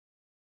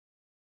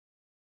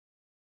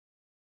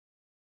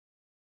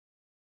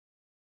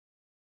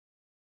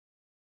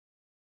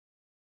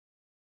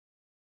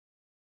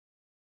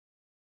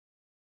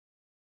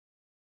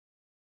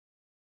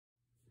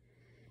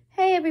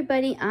Hey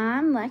everybody,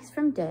 I'm Lex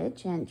from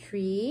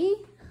Gentry.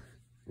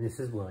 This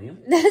is William.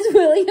 That's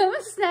William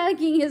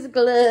snagging his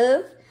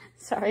glove.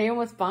 Sorry, I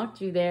almost bonked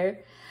you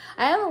there.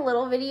 I have a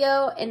little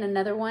video and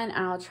another one,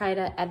 and I'll try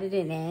to edit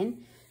it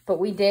in. But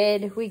we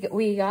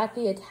got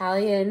the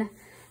Italian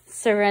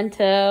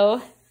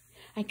Sorrento.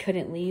 I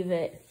couldn't leave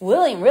it.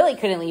 William really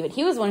couldn't leave it.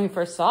 He was the one who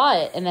first saw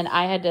it, and then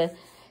I had to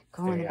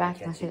go in the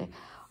back.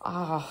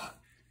 Oh,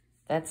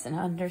 that's an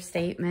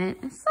understatement.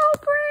 It's so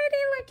pretty.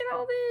 Look at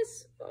all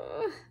this.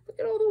 Oh, look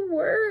at all the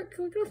work.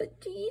 Look at all the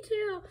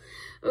detail.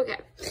 Okay.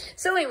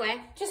 So anyway,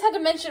 just had to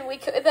mention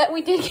that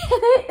we did get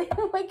it.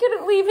 I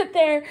couldn't leave it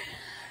there.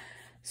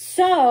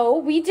 So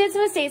we did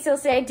some estate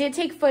sales today. I did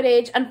take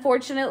footage.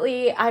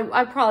 Unfortunately,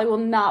 I probably will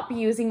not be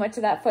using much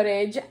of that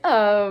footage.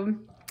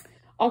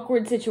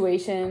 Awkward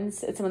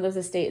situations at some of those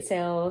estate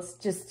sales.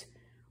 Just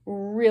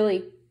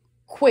really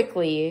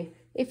quickly,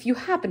 if you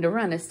happen to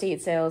run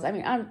estate sales, I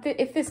mean,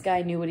 if this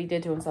guy knew what he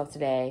did to himself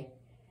today,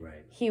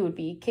 right, he would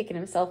be kicking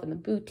himself in the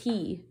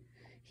booty.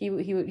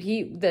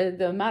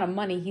 The amount of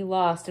money he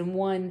lost in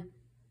one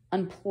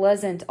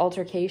unpleasant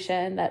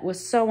altercation that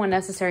was so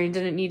unnecessary and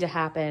didn't need to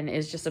happen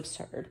is just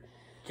absurd.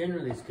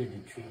 Generally, it's good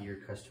to treat your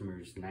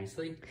customers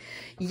nicely.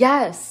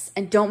 Yes,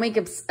 and don't make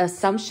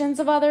assumptions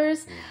of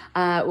others.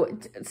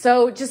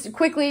 So just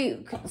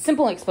quickly,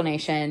 simple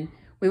explanation.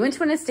 We went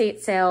to an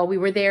estate sale. We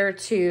were there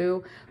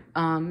to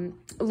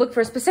look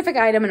for a specific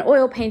item, an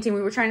oil painting.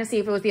 We were trying to see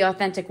if it was the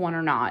authentic one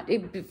or not.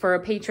 For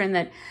a patron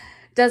that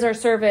does our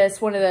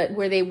service,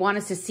 where they want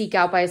us to seek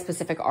out by a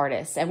specific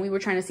artist. And we were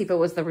trying to see if it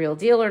was the real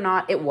deal or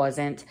not. It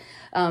wasn't.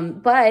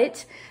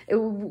 But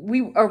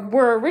we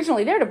were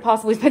originally there to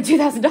possibly spend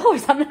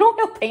 $2,000 on an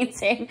oil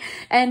painting.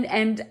 And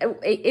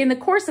in the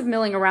course of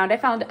milling around, I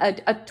found a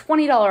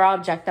 $20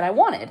 object that I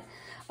wanted.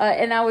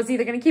 And I was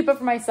either going to keep it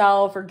for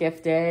myself or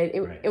gift it.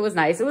 It was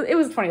nice. It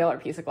was a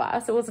 $20 piece of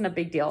glass. It wasn't a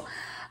big deal.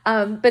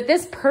 But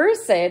this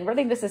person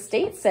running this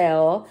estate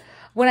sale,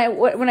 when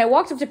I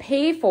walked up to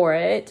pay for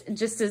it,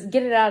 just to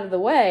get it out of the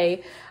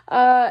way,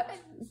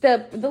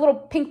 the little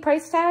pink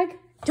price tag,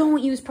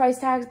 don't use price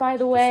tags, by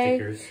the way.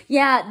 Stickers.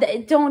 Yeah,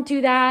 don't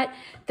do that.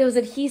 Those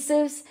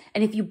adhesives,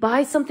 and if you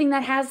buy something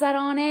that has that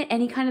on it,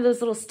 any kind of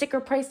those little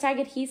sticker price tag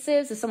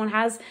adhesives, if someone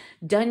has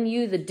done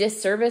you the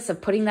disservice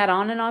of putting that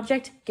on an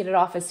object, get it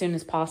off as soon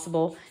as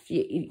possible.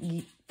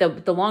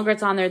 The longer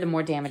it's on there, the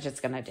more damage it's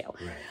going to do.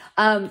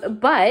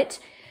 Right.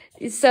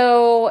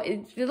 So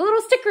the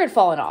little sticker had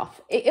fallen off.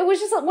 It was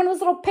just one of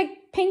those little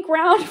pink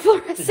round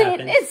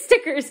fluorescent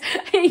stickers,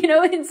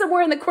 and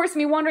somewhere in the course of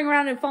me wandering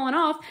around and falling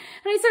off.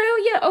 And I said,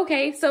 oh yeah,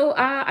 okay. So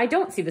I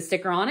don't see the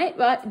sticker on it,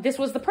 but this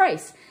was the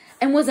price,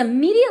 and was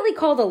immediately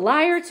called a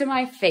liar to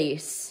my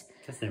face.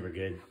 That's never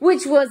good.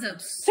 Which was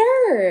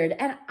absurd.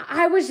 And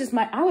I was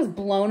I was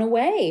blown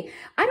away.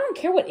 I don't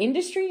care what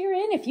industry you're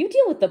in. If you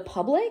deal with the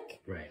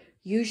public, right,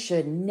 you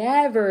should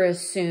never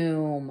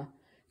assume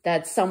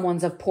that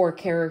someone's of poor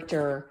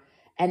character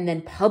and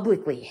then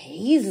publicly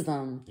haze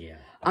them. Yeah.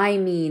 I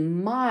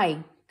mean,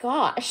 my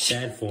gosh.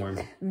 Bad form.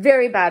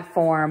 Very bad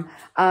form.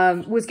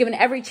 Was given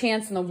every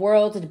chance in the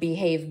world to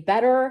behave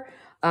better.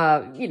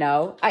 I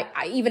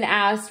even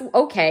asked,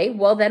 okay,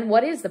 well then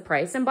what is the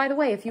price? And by the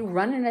way, if you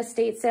run an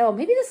estate sale,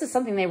 maybe this is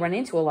something they run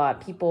into a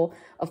lot. People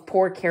of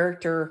poor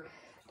character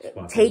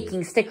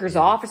taking stickers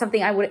off or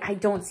something. I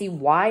don't see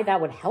why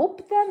that would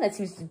help them. That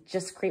seems to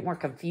just create more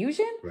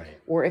confusion. Right.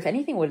 Or if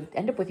anything, would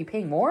end up with you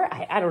paying more.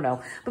 I don't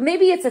know. But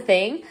maybe it's a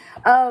thing.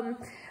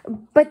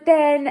 But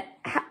then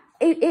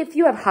if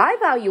you have high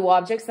value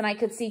objects, then I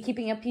could see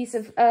keeping a piece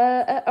of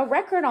a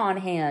record on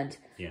hand.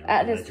 Yeah,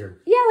 like a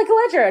ledger. Yeah, like a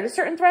ledger at a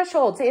certain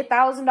threshold. Say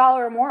 $1,000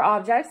 or more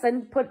objects,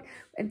 then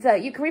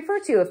you can refer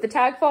to. If the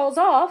tag falls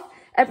off,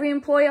 every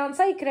employee on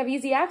site could have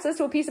easy access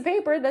to a piece of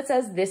paper that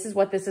says, this is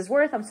what this is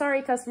worth. I'm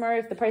sorry, customer,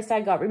 if the price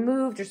tag got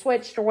removed or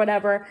switched or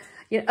whatever.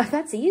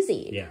 That's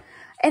easy. Yeah.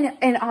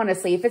 And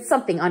honestly, if it's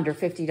something under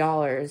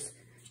 $50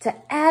 to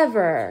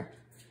ever,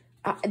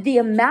 the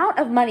amount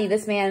of money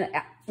this man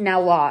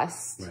now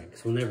lost. Right,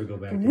 because we'll never go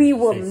back. We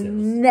will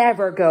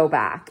never go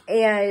back.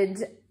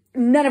 And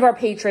none of our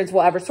patrons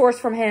will ever source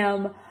from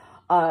him.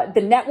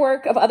 The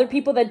network of other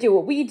people that do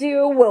what we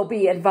do will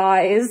be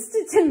advised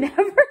to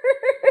never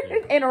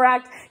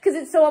interact, because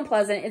it's so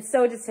unpleasant. It's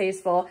so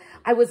distasteful.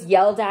 I was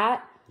yelled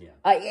at. Yeah.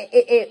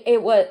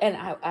 It was, and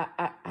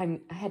I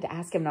had to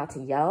ask him not to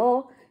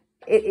yell.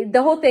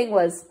 The whole thing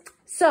was,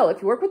 so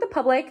if you work with the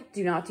public,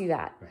 do not do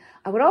that. Right.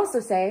 I would also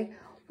say,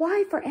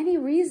 why, for any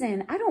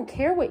reason, I don't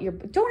care what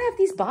don't have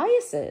these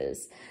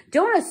biases.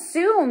 Don't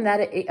assume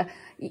that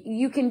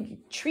you can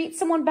treat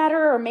someone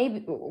better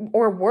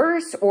or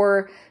worse,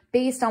 or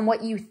based on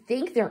what you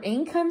think their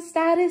income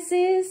status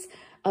is,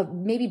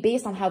 maybe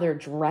based on how they're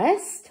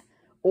dressed,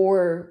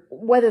 or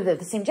whether they're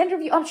the same gender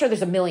of you. I'm sure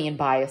there's a million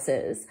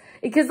biases,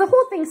 because the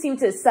whole thing seemed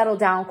to settle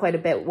down quite a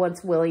bit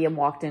once William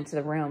walked into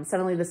the room.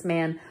 Suddenly this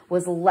man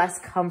was less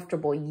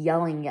comfortable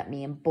yelling at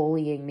me and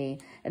bullying me,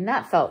 and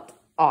that felt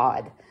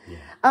odd.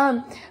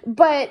 Yeah.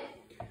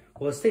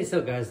 Well, estate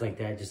sale guys like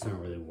that just aren't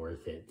really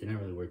worth it. They're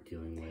not really worth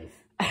dealing with.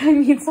 I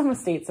mean, some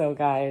estates, though,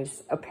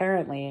 guys,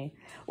 apparently,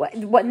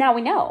 what now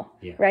we know,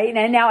 right?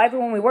 And now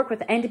everyone we work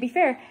with, and to be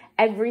fair,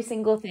 every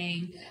single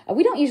thing,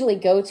 we don't usually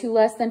go to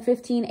less than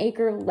 15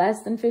 acre,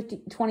 less than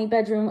 20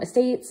 bedroom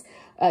estates.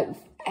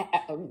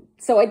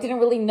 So I didn't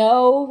really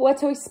know what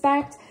to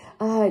expect.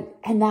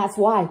 And that's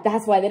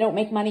why they don't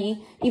make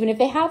money, even if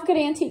they have good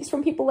antiques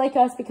from people like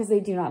us, because they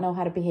do not know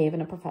how to behave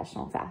in a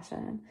professional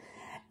fashion.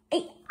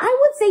 I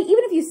would say,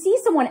 even if you see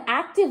someone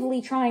actively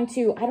trying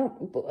to,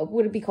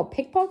 would it be called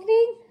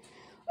pickpocketing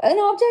an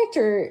object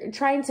or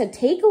trying to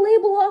take a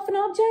label off an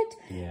object?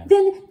 Yeah.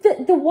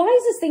 Then the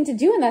wisest thing to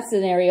do in that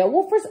scenario,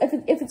 well, first,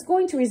 if it's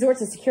going to resort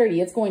to security,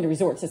 it's going to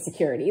resort to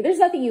security. There's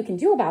nothing you can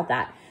do about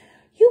that.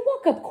 You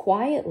walk up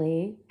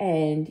quietly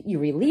and you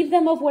relieve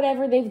them of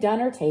whatever they've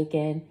done or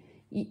taken,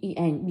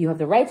 and you have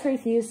the right to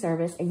refuse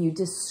service, and you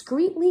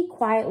discreetly,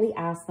 quietly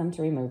ask them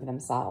to remove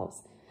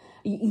themselves.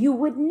 You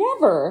would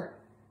never,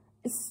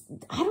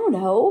 I don't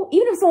know,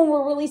 even if someone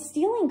were really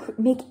stealing,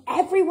 make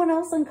everyone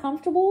else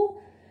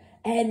uncomfortable.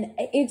 And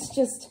it's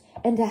just,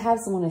 and to have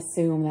someone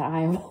assume that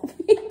I, of all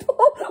people,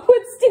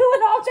 would steal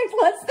an object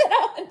less than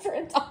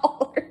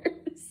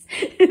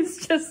 $100.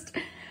 It's just,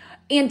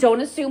 and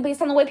don't assume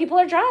based on the way people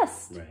are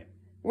dressed.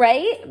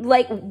 Right?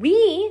 Like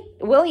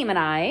William and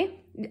I,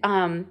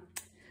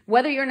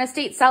 whether you're an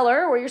estate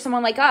seller or you're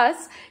someone like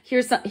us,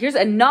 here's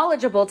a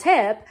knowledgeable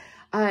tip.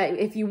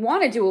 If you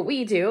want to do what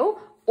we do,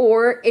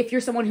 or if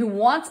you're someone who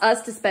wants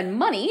us to spend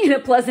money in a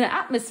pleasant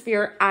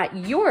atmosphere at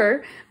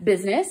your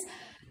business,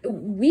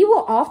 we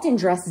will often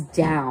dress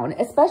down,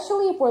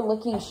 especially if we're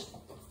looking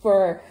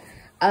for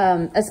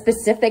a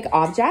specific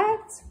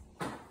object.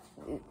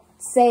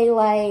 Say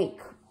like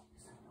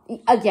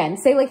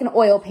an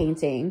oil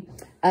painting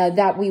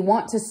that we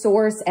want to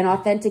source and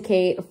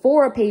authenticate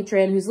for a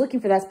patron who's looking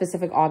for that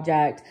specific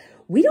object.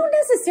 We don't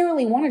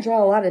necessarily want to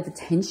draw a lot of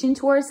attention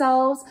to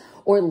ourselves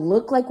or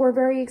look like we're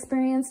very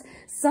experienced.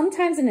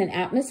 Sometimes in an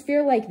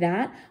atmosphere like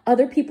that,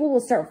 other people will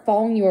start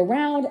following you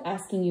around,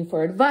 asking you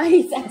for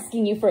advice,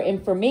 asking you for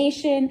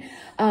information,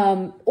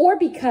 or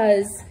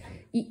because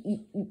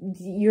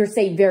you're,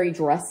 say, very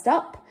dressed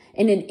up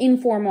in an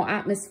informal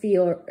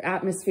atmosphere.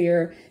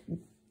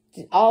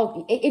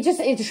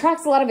 It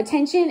attracts a lot of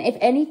attention. If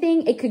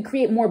anything, it could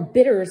create more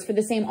bidders for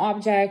the same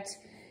object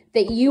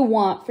that you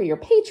want for your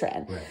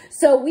patron. Right.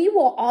 So we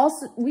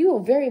will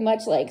very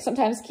much, like,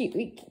 sometimes keep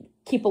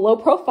a low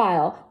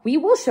profile. We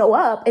will show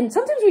up, and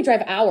sometimes we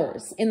drive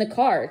hours in the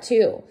car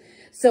too.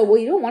 So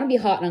we don't want to be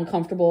hot and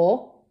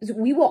uncomfortable.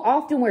 We will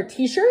often wear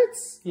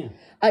t-shirts.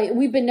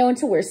 We've been known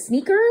to wear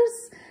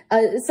sneakers.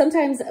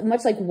 Sometimes,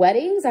 much like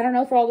weddings, I don't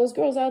know, for all those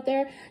girls out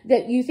there,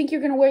 that you think you're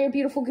going to wear your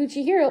beautiful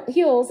Gucci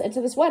heels into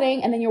this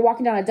wedding, and then you're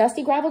walking down a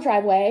dusty gravel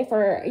driveway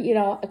for,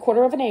 a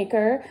quarter of an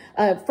acre,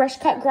 fresh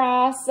cut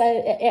grass.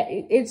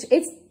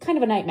 It's kind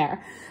of a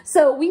nightmare.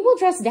 So we will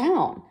dress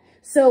down.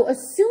 So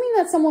assuming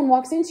that someone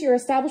walks into your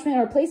establishment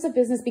or place of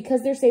business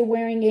because they're, say,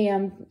 wearing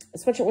a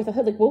sweatshirt with a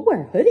hood, like we'll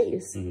wear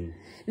hoodies,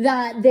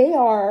 that they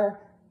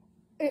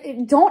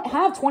don't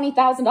have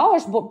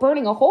 $20,000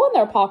 burning a hole in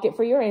their pocket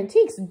for your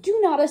antiques. Do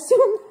not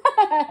assume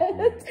that.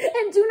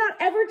 And do not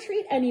ever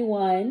treat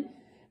anyone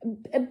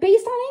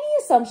based on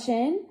any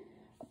assumption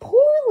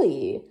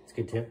poorly. That's a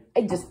good tip.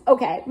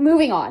 Okay,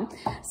 moving on.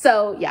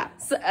 So yeah,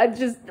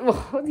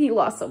 he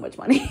lost so much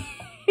money.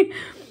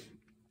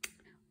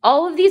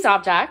 All of these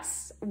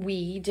objects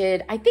we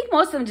did, I think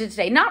most of them did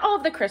today, not all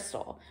of the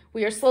crystal.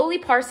 We are slowly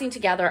parsing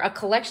together a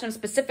collection of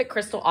specific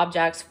crystal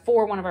objects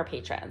for one of our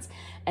patrons.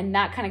 And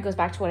that kind of goes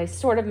back to what I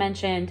sort of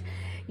mentioned.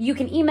 You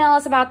can email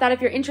us about that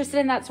if you're interested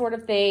in that sort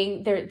of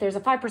thing. There's a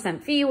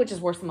 5% fee, which is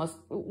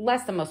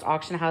less than most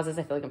auction houses.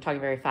 I feel like I'm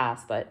talking very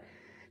fast, but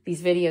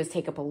these videos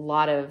take up a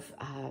lot of,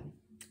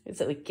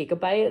 is it like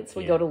gigabytes?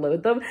 We go to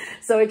load them.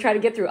 So I try to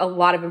get through a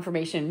lot of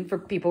information for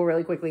people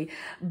really quickly.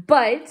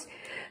 But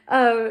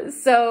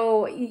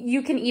so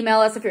you can email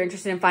us if you're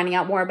interested in finding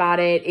out more about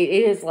it. It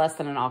is less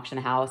than an auction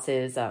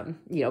house's,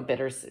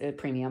 bidders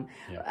premium.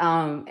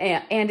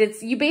 And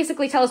you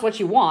basically tell us what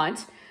you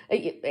want.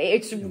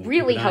 It's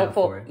really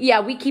helpful.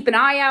 Yeah, we keep an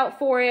eye out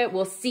for it.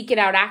 We'll seek it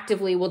out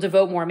actively. We'll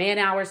devote more man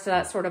hours to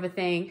that sort of a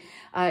thing.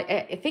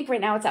 I think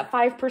right now it's at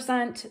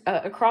 5%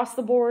 across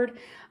the board.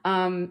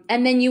 And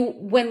then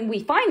when we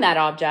find that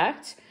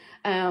object,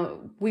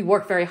 we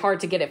work very hard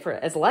to get it for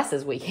as less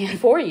as we can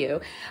for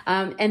you.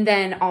 And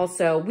then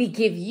also we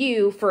give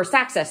you first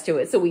access to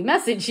it. So we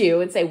message you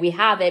and say we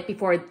have it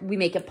before we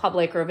make it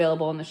public or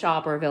available in the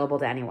shop or available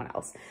to anyone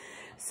else.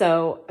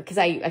 So, because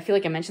I feel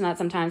like I mention that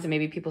sometimes and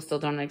maybe people still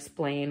don't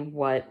explain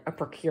what a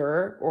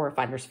procure or a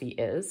finder's fee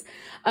is.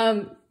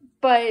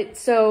 But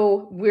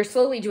so we're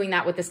slowly doing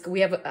that with this.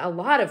 We have a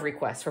lot of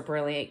requests for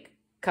brilliant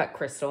cut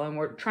crystal, and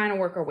we're trying to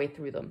work our way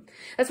through them.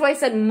 That's why I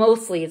said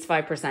mostly it's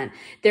 5%.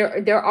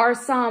 There are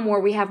some where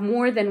we have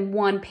more than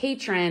one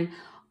patron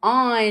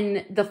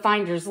on the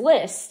finder's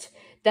list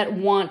that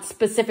want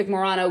specific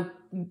Murano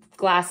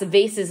glass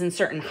vases in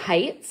certain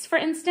heights, for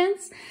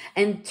instance,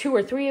 and 2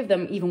 or 3 of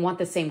them even want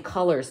the same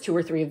colors, 2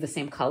 or 3 of the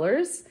same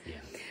colors. Yeah.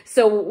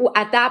 So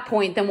at that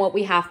point, then what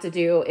we have to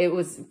do, it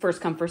was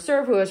first come, first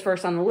serve, who was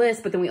first on the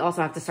list, but then we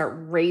also have to start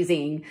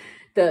raising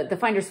the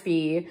finder's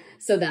fee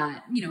so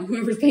that, you know,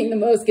 whoever's paying the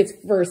most gets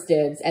first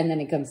dibs, and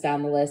then it comes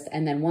down the list.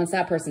 And then once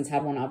that person's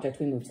had one object,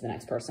 we move to the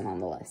next person on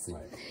the list.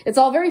 Right. It's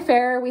all very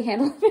fair. We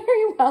handle it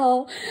very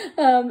well.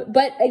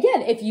 But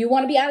again, if you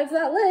want to be added to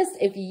that list,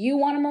 if you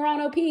want a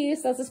Murano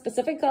piece, that's a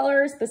specific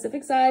color,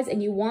 specific size,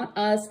 and you want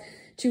us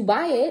to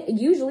buy it,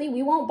 usually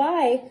we won't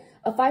buy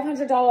a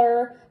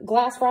 $500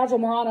 glass fragile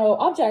Murano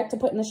object to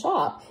put in the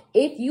shop.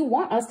 If you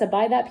want us to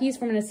buy that piece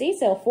from an estate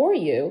sale for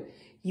you,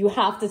 you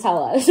have to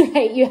tell us,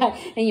 right?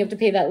 And you have to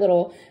pay that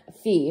little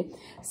fee.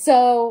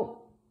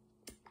 So,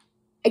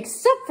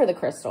 except for the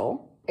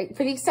crystal,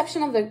 for the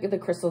exception of the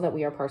crystal that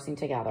we are parsing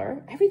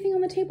together, everything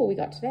on the table we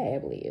got today, I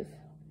believe.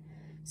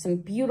 Some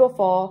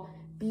beautiful,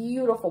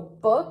 beautiful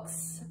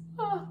books.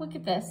 Oh, look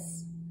at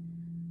this.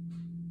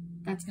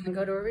 That's going to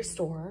go to a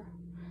restore.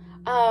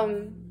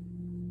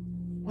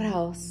 What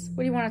else?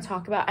 What do you want to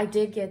talk about? I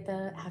did get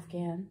the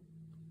Afghan.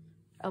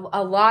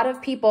 A lot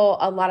of people,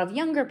 a lot of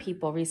younger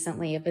people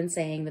recently have been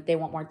saying that they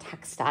want more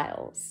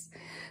textiles.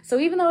 So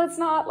even though it's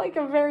not like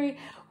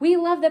we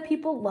love that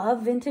people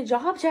love vintage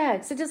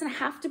objects. It doesn't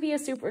have to be a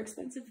super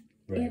expensive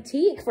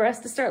antique for us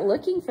to start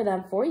looking for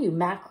them for you.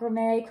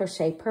 Macrame,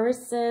 crochet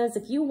purses.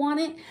 If you want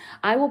it,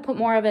 I will put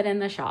more of it in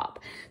the shop.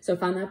 So I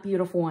found that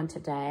beautiful one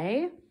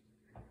today.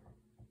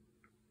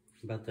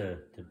 About the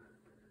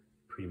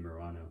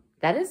pre-Murano.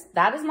 That is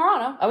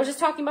Murano. I was just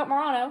talking about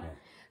Murano. Yeah.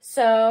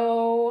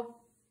 So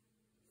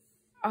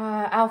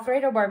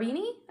Alfredo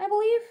Barbini, I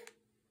believe,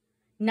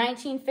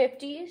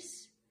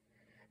 1950s.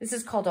 This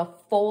is called a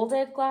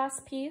folded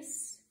glass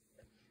piece.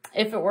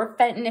 If it were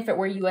Fenton, if it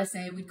were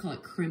USA, we'd call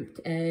it crimped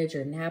edge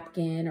or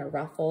napkin or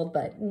ruffled.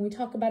 But when we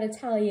talk about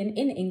Italian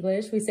in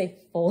English, we say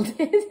folded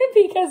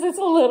because it's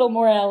a little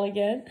more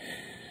elegant.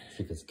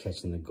 See if it's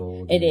catching the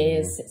gold. It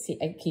is. See,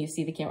 can you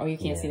see the camera? Oh, you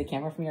can't see the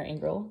camera from your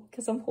angle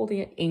because I'm holding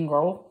it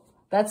angle.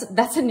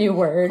 That's a new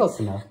word. Close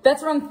enough.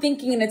 That's what I'm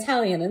thinking in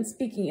Italian and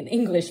speaking in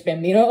English,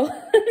 bambino.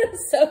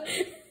 So,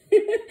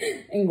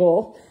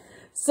 angle.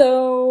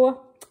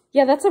 So,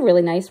 yeah, that's a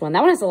really nice one. That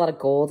one has a lot of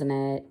gold in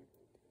it.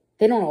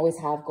 They don't always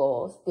have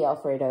gold, the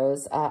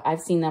Alfredos. I've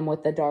seen them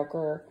with the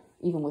darker,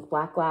 even with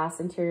black glass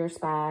interior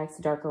specs,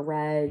 darker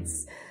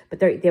reds. But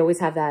they always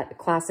have that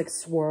classic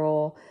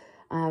swirl.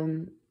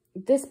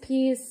 This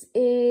piece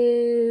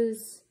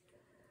is,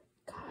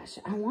 gosh,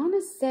 I want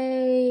to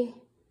say,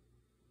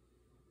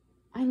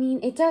 I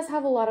mean, it does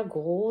have a lot of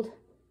gold.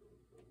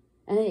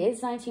 And it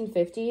is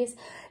 1950s.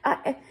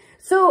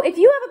 So if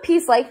you have a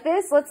piece like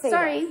this, let's say,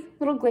 sorry,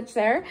 little glitch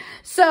there.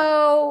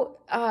 So,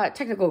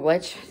 technical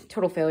glitch,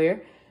 total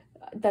failure.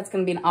 That's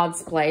going to be an odd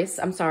splice.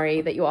 I'm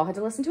sorry that you all had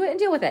to listen to it and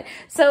deal with it.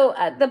 So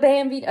the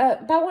BMV,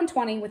 about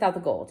 120 without the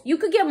gold. You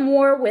could get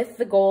more with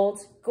the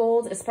gold.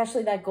 Gold,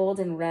 especially that gold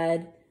and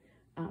red,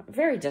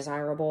 very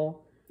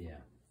desirable. Yeah.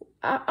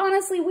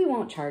 Honestly, we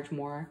won't charge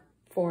more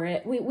for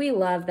it. We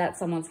love that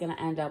someone's going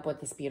to end up with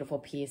this beautiful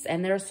piece.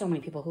 And there are so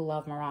many people who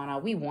love Murano.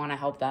 We want to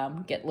help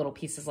them get little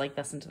pieces like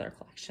this into their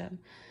collection.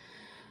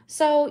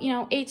 So, you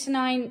know, 8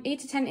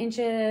 to 10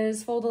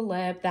 inches, folded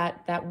lip,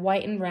 that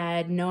white and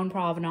red, known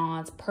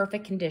provenance,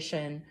 perfect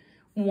condition,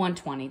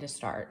 120 to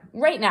start.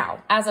 Right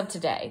now, as of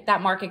today,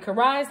 that market could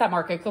rise, that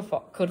market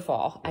could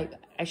fall.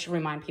 I should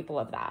remind people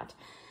of that.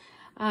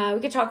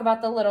 We could talk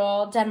about the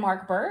little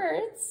Denmark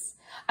birds.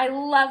 I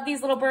love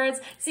these little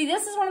birds. See,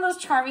 this is one of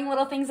those charming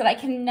little things that I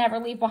can never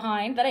leave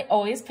behind, that I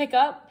always pick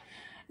up.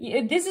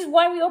 This is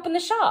why we open the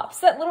shop,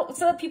 so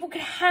that people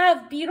could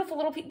have beautiful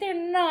little pieces. They're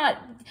not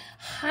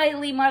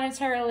highly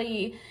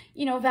monetarily,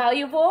 you know,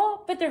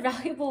 valuable, but they're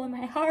valuable in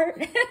my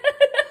heart.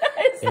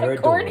 They're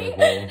corny.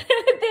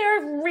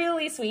 They're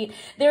really sweet.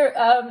 They're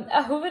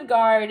a hooved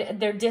guard.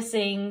 They're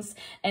dissings,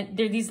 and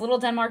they're these little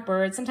Denmark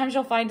birds. Sometimes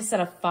you'll find a set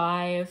of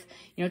 5.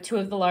 You know, 2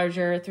 of the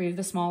larger, 3 of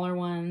the smaller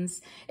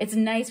ones. It's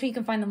nice when you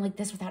can find them like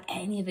this without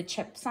any of the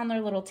chips on their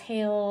little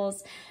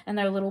tails and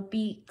their little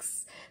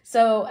beaks.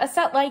 So a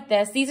set like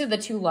this, these are the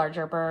 2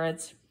 larger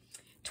birds,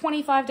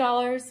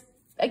 $25.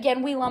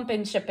 Again, we lump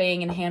in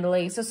shipping and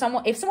handling. So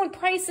if someone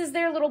prices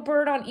their little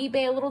bird on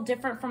eBay a little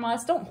different from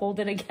us, don't hold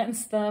it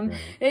against them.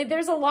 Right.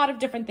 There's a lot of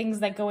different things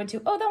that go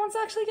into, oh, that one's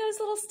actually got his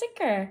little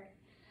sticker.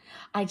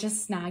 I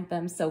just snagged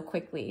them so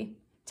quickly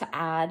to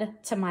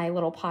add to my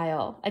little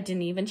pile. I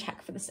didn't even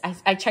check for this.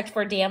 I checked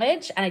for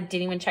damage, and I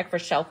didn't even check for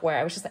shelfware.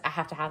 I was just like, I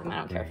have to have them. I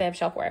don't care if they have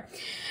shelfware.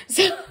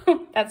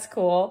 So that's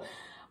cool.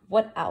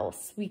 What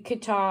else? We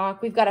could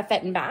talk. We've got a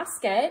Fenton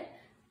basket.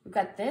 We've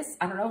got this.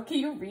 I don't know. Can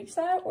you reach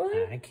that,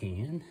 Willie? I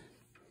can.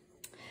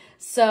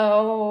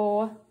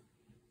 So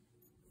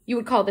you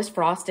would call this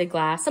frosted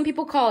glass. Some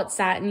people call it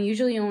satin.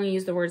 Usually you only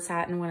use the word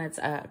satin when it's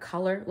a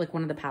color, like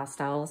one of the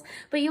pastels.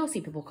 But you'll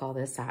see people call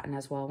this satin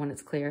as well when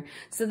it's clear.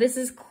 So this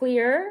is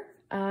clear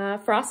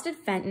frosted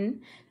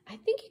Fenton. I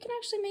think you can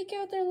actually make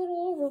out their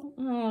little oval.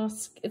 Oh,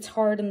 it's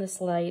hard in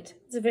this light.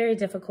 It's very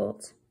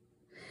difficult.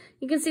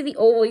 You can see the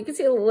oval, you can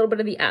see a little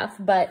bit of the F,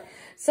 but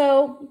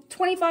so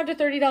 $25 to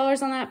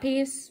 $30 on that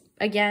piece.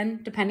 Again,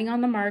 depending on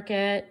the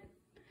market.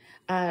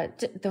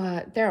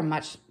 There are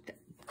much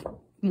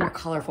more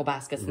colorful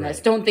baskets than this.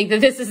 Don't think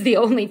that this is the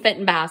only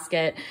Fenton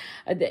basket.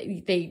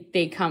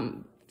 They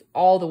come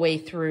all the way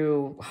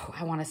through,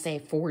 I want to say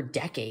 4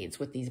 decades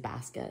with these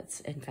baskets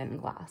in Fenton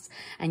glass.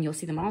 And you'll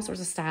see them all sorts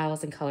of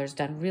styles and colors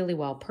done really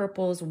well.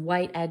 Purples,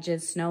 white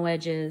edges, snow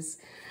edges,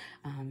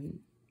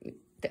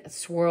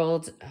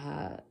 swirled.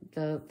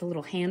 The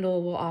little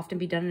handle will often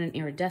be done in an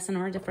iridescent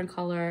or a different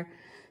color.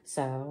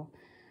 So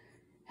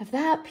have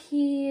that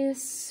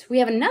piece. We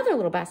have another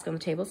little basket on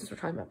the table since we're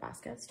talking about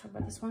baskets. Talk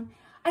about this one.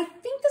 I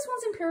think this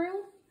one's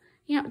Imperial.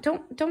 Yeah,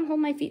 don't hold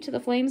my feet to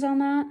the flames on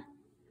that.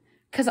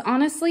 Because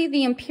honestly,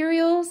 the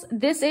Imperials,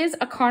 this is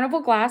a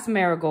Carnival glass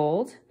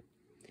marigold.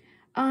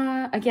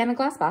 Again, a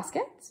glass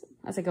basket.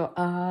 As I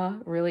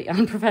go, really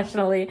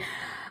unprofessionally.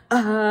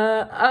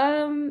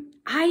 I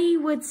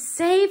would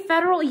say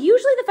Federal,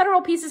 usually the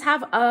Federal pieces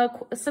have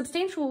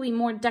substantially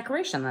more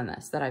decoration than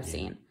this that I've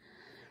seen.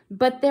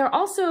 But they're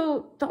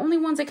also the only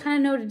ones I kind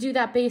of know to do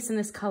that base in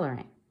this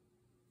coloring.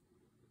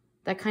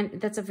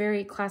 That's a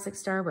very classic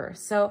starburst.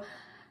 So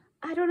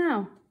I don't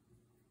know.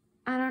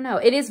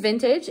 It is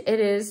vintage. It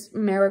is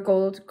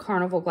marigold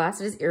Carnival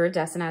glass. It is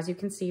iridescent, as you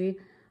can see.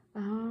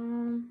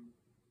 $25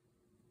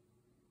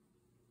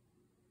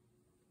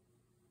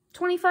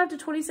 to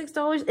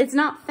 $26. It's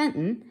not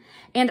Fenton.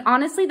 And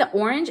honestly, the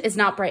orange is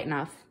not bright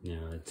enough.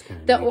 No, it's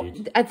kind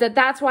of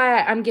that's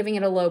why I'm giving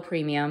it a low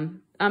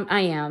premium.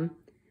 I am.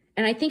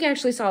 And I think I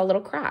actually saw a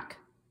little crack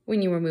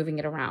when you were moving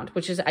it around,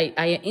 which is,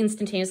 I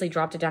instantaneously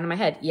dropped it down in my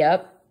head.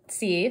 Yep.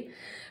 See?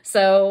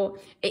 So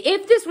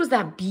if this was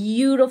that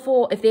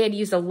beautiful, if they had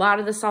used a lot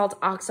of the salt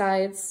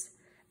oxides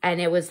and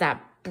it was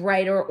that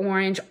brighter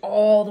orange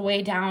all the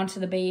way down to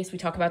the base, we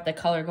talk about the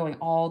color going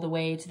all the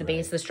way to the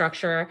base of the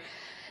structure,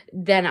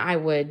 then I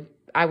would,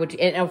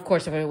 and of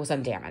course, if it was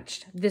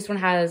undamaged. This one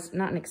has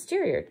not an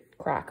exterior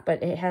crack,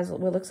 but it has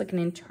what looks like an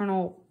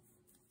internal,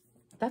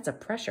 that's a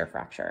pressure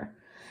fracture.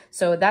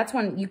 So that's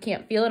when you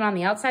can't feel it on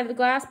the outside of the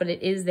glass, but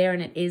it is there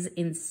and it is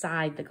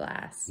inside the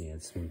glass. Yeah,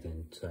 it's smooth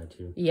inside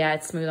too. Yeah,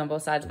 it's smooth on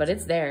both sides, but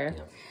it's there.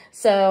 Yeah.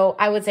 So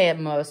I would say at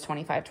most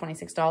 $25,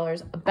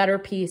 $26. A better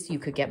piece, you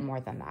could get more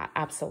than that.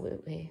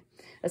 Absolutely.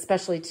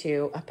 Especially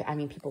to, I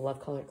mean, people love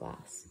colored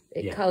glass.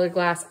 Colored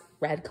glass,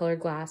 red colored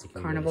glass,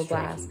 Carnival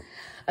glass.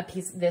 A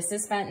piece, this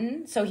is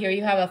Fenton. So here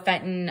you have a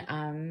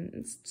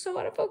Fenton, so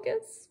out of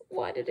focus.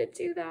 Why did it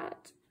do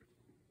that?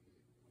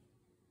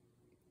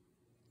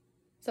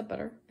 Is that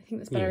better? I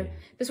think that's better. Yeah.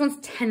 This one's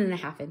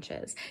 10.5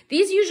 inches.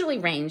 These usually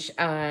range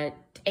 8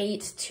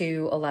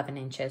 to 11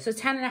 inches. So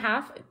 10.5,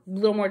 a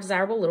little more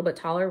desirable, a little bit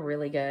taller,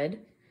 really good.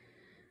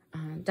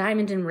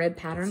 Diamond and rib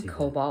pattern,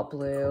 cobalt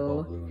blue.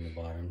 Cobalt blue on the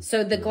bottom.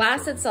 So the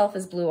glass itself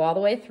is blue all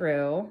the way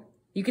through.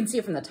 You can see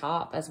it from the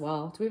top as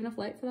well. Do we have enough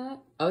light for that?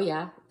 Oh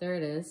yeah, there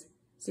it is.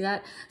 See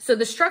that? So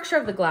the structure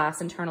of the glass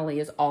internally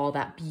is all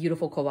that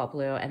beautiful cobalt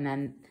blue, and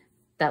then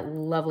that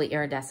lovely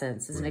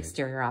iridescence is an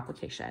exterior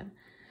application.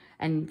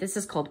 And this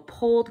is called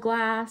pulled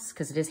glass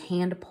because it is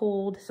hand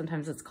pulled.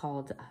 Sometimes it's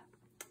called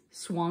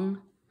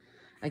swung.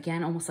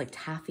 Again, almost like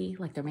taffy,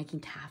 like they're making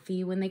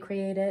taffy when they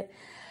create it.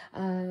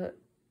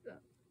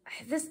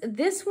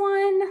 This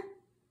one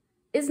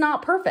is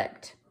not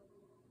perfect.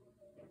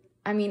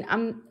 I mean,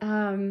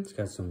 it's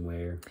got some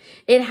wear.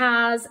 It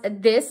has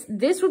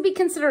this would be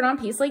considered on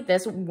a piece like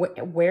this,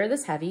 wear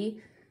this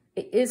heavy,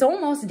 is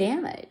almost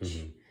damaged.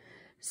 Mm-hmm.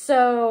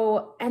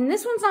 So, and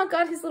this one's not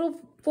got his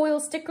little foil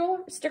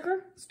sticker.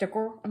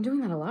 I'm doing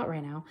that a lot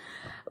right now.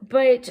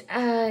 But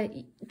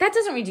that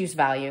doesn't reduce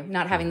value,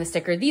 not having the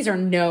sticker. These are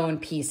known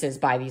pieces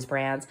by these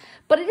brands,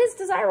 but it is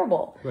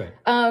desirable. Right.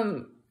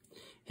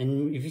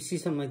 And if you see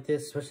something like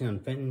this, especially on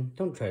Fenton,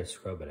 don't try to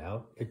scrub it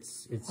out.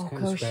 It's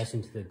kind of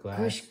scratching into the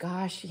glass.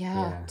 Gosh,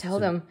 yeah. Tell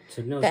them.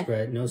 So no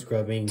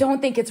scrubbing.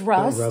 Don't think it's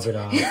rust. Don't rub it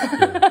off.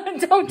 Yeah.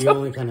 You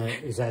only kind of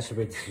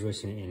exacerbate the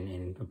situation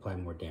and apply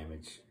more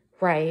damage.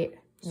 Right.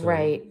 So,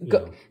 right.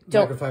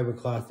 Microfiber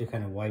cloth, you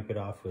kind of wipe it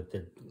off with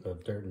the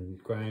dirt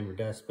and grime or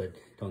dust, but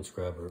don't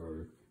scrub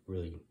or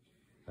really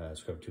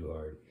scrub too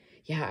hard.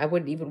 Yeah, I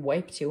wouldn't even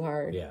wipe too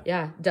hard. Yeah.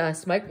 Yeah,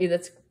 dust.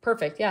 That's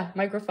perfect. Yeah,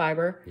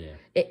 microfiber. Yeah.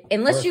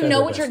 Unless you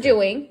know what you're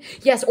doing.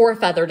 Yes, or a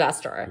feather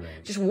duster.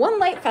 Right. Just one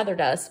light feather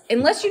dust.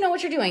 Unless you know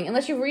what you're doing.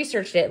 Unless you've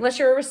researched it. Unless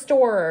you're a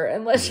restorer.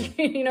 Unless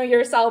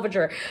you're a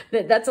salvager.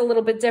 That's a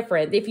little bit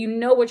different. If you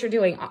know what you're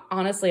doing,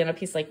 honestly, on a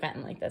piece like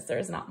Fenton like this,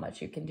 there's not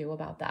much you can do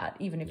about that,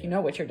 even if you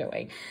know what you're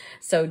doing.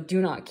 So do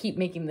not keep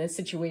making this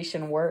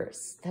situation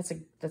worse.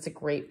 That's a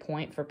great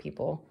point for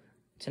people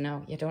to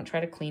know. Yeah, don't try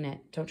to clean it.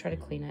 Don't try to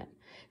clean it.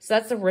 So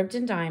that's the ribbed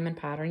and diamond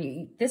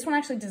pattern. This one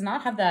actually does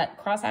not have that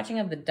cross-hatching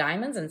of the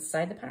diamonds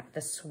inside the pattern.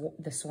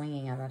 The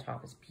swinging on the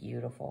top is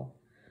beautiful.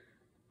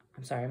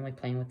 I'm sorry, I'm like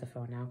playing with the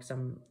phone now because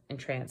I'm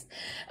entranced.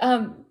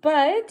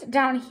 But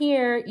down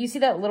here, you see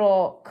that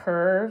little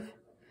curve?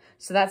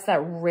 So that's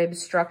that rib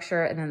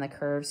structure and then the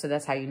curve. So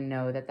that's how you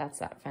know that that's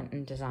that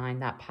Fenton design,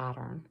 that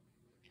pattern.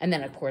 And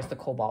then, of course, the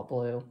cobalt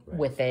blue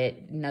with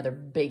it. Another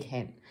big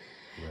hint.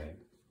 Right.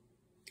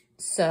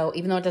 So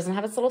even though it doesn't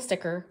have its little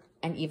sticker,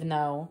 And even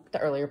though the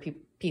earlier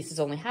pieces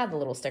only had the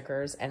little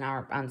stickers and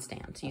are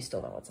unstamped, you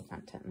still know it's a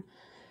Fenton.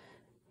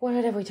 What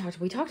have we talked?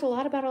 We talked a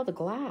lot about all the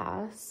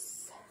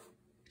glass.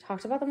 We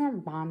talked about the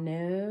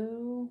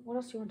Murano. What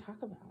else do you want to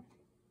talk about?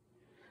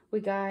 We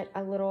got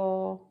a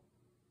little,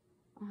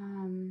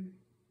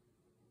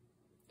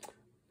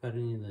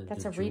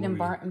 that's a Reed and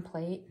Barton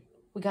plate.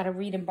 We got a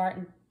Reed and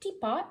Barton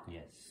teapot.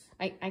 Yes.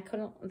 I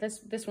couldn't,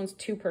 this one's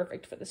too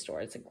perfect for the store.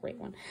 It's a great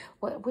one.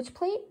 Which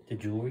plate? The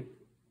jewelry.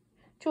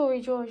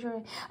 Jewelry.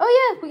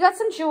 Oh yeah, we got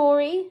some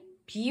jewelry.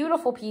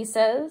 Beautiful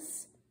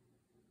pieces.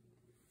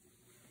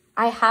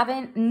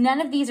 None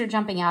of these are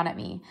jumping out at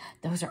me.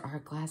 Those are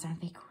art glass,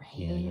 aren't they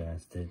great? Yeah,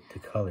 yes. The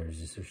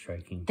colors are so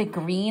striking. The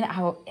green,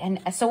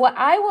 and so what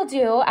I will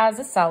do as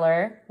a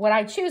seller, what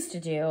I choose to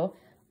do,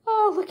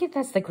 oh, look at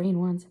that's the green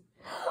ones.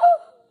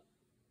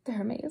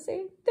 They're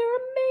amazing. They're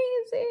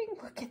amazing.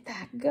 Look at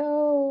that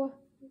go.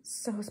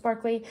 So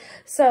sparkly.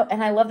 So,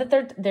 and I love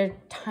that they're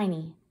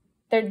tiny.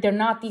 They're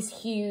not these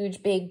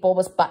huge, big,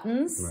 bulbous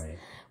buttons. Right.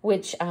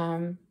 Which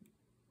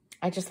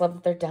I just love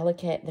that they're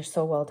delicate. They're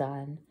so well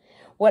done.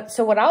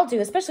 So what I'll do,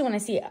 especially when I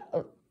see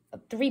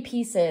 3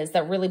 pieces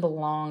that really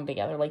belong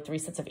together, like 3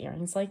 sets of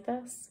earrings like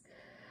this,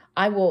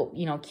 I will,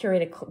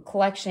 curate a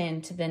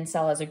collection to then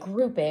sell as a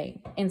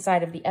grouping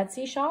inside of the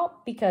Etsy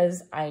shop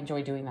because I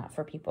enjoy doing that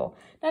for people.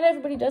 Not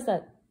everybody does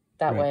that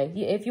way.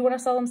 If you want to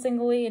sell them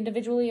singly,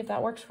 individually, if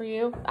that works for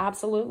you,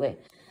 absolutely.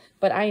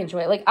 But I enjoy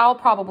it. Like I'll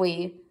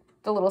probably,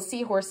 the little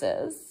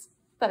seahorses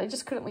that I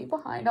just couldn't leave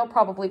behind, I'll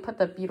probably put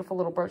the beautiful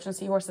little brooch and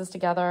seahorses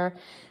together.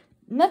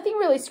 Nothing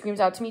really screams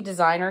out to me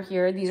designer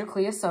here. These are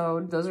Clea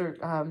sewed. Those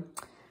are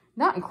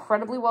not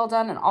incredibly well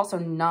done and also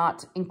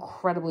not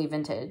incredibly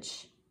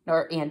vintage.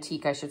 Or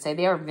antique, I should say.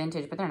 They are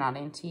vintage, but they're not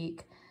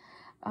antique.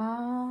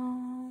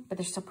 But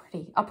they're so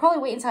pretty. I'll probably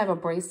wait until I have a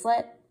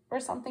bracelet or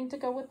something to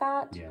go with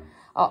that. Yeah.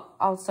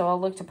 I'll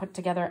look to put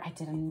together. I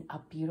did a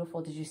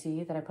beautiful, did you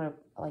see that I put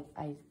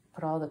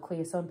all the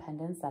Clea sewn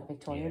pendants, that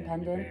Victorian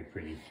pendant. Very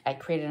pretty. I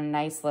created a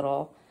nice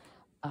little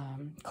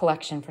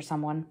collection for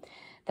someone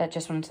that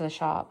just went into the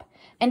shop.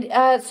 And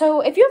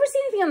so if you ever see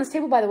anything on this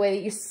table, by the way,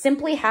 that you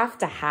simply have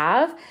to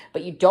have,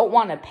 but you don't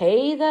want to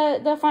pay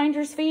the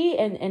finder's fee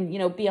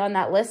and be on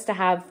that list to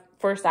have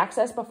first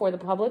access before the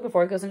public,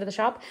 before it goes into the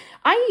shop,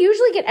 I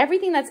usually get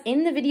everything that's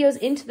in the videos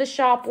into the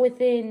shop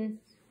within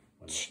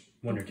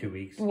 1 or 2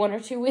 weeks. 1 or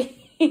 2 weeks.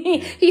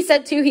 He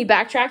said 2, he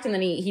backtracked, and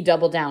then he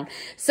doubled down.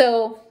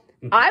 So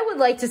I would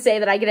like to say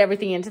that I get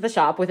everything into the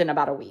shop within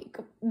about a week,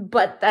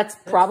 but that's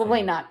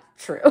probably not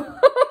true.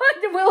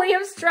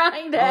 William's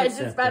trying to edge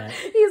his bet.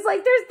 He's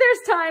like, there's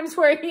times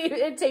where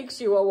it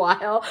takes you a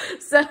while.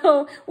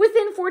 So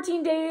within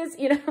 14 days,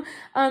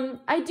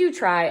 I do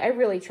try. I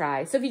really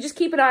try. So if you just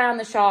keep an eye on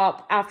the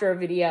shop after a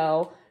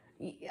video,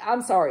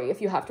 I'm sorry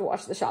if you have to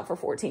watch the shop for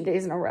 14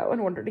 days in a row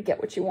in order to get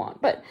what you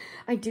want. But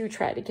I do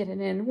try to get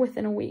it in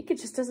within a week. It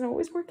just doesn't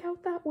always work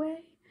out that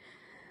way.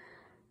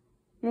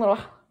 A little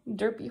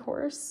derpy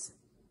horse.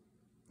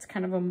 It's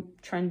kind of a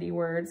trendy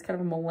word. It's kind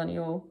of a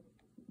millennial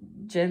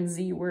Gen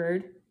Z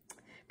word.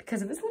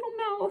 Because of his little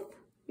mouth.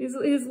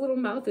 His little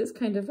mouth is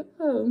kind of,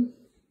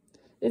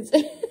 it's,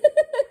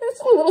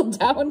 it's a little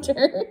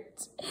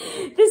downturned.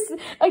 This,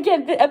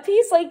 again, a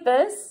piece like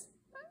this.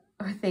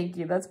 Oh, thank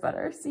you. That's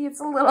better. See, it's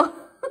a little.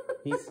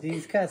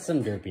 he's got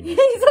some derpiness.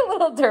 He's a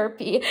little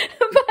derpy.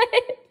 But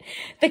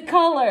the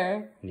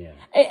color. Yeah.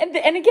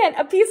 And again,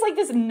 a piece like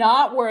this,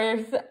 not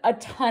worth a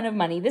ton of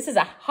money. This is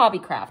a hobby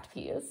craft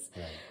piece.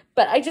 Right.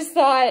 But I just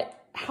thought,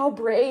 how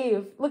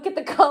brave. Look at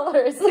the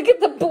colors. Look at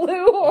the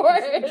blue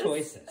horse.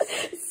 Choices.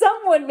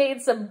 Someone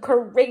made some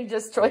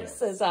courageous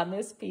choices on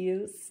this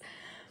piece.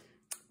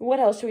 What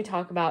else should we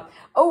talk about?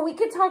 Oh, we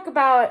could talk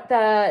about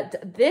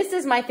this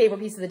is my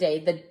favorite piece of the day.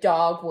 The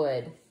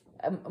dogwood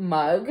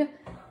mug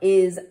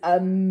is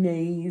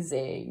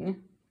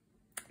amazing.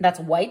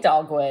 That's white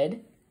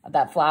dogwood,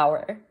 that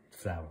flower.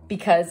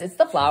 Because it's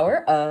the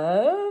flower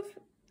of,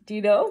 do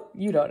you know?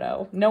 You don't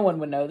know. No one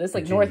would know this.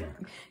 Like Virginia.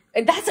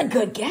 That's a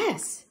good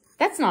guess.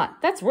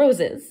 That's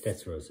roses.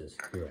 That's roses.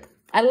 You're right.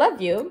 I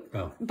love you.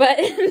 Oh. But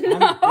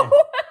no.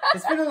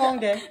 It's been a long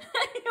day.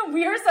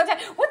 We are so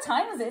tired. What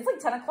time is it? It's like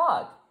 10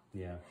 o'clock.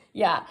 Yeah.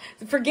 Yeah.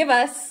 Forgive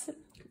us.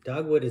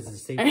 Dogwood is the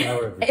state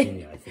flower of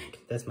Virginia, I think.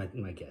 That's my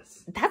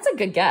guess. That's a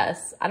good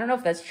guess. I don't know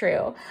if that's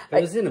true.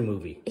 It was in a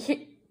movie.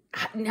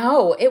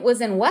 No, it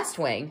was in West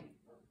Wing.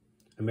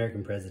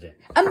 American President.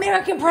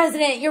 American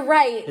President. You're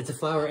right. It's a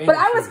flower and But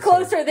I was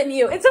closer than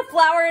you. It's a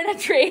flower and a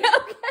tree.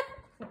 Okay.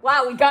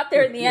 Wow, we got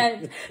there in the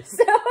end.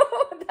 So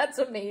that's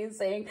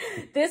amazing.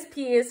 This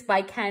piece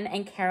by Ken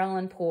and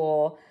Carolyn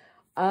Poole.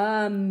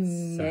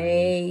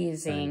 Amazing.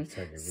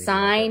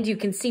 Signed. You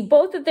can see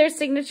both of their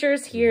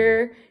signatures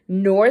here.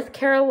 North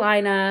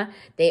Carolina.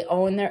 They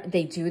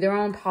do their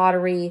own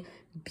pottery.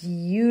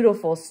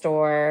 Beautiful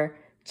store.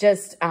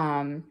 Just,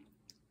 I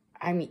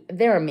mean,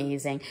 they're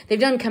amazing. They've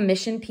done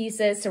commission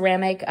pieces,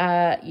 ceramic,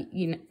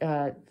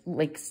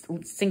 like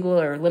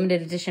single or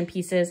limited edition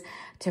pieces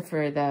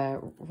for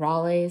the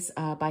Raleigh's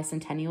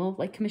bicentennial,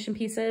 like commission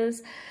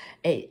pieces.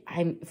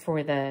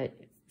 For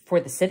for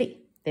the city.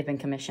 They've been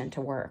commissioned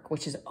to work,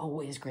 which is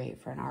always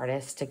great for an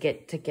artist to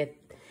get,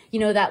 you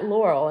know, that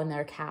laurel in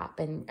their cap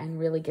and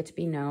really get to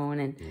be known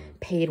and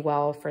paid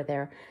well for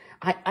their,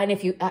 and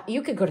if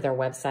you could go to their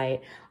website.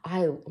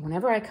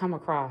 Whenever I come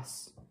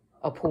across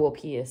a pool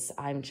piece,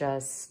 I'm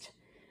just,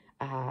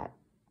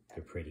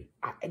 they're pretty.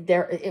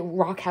 They're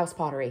rock house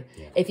pottery.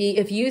 Yeah.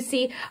 If you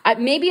see,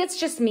 maybe it's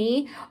just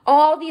me.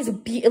 All these,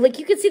 like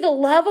you can see the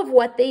love of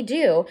what they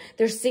do.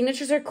 Their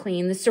signatures are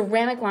clean. The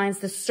ceramic lines,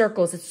 the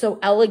circles, it's so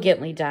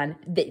elegantly done.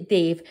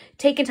 They've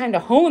taken time to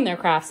hone their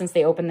craft since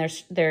they opened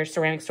their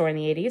ceramic store in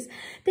the 80s.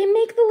 They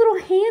make the little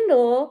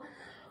handle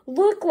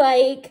look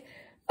like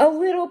a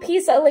little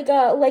piece of like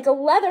a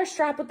leather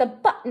strap with a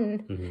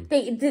button.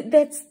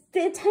 That's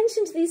the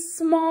attention to these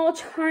small,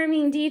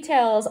 charming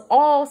details,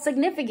 all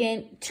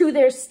significant to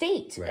their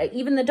state,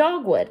 even the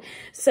dogwood.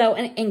 So,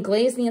 and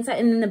glaze the inside,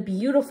 and then the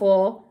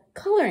beautiful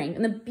coloring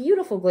and the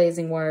beautiful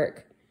glazing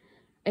work.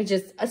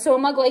 So a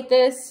mug like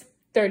this,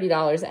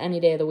 $30 any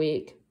day of the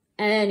week.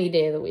 Any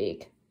day of the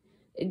week.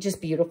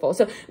 Just beautiful.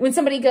 So when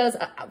somebody goes,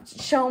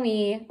 show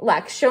me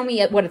what a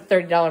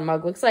 $30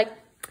 mug looks like.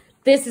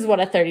 This is what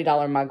a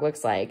 $30 mug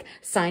looks like.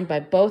 Signed by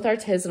both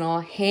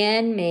artisanal,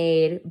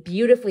 handmade,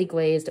 beautifully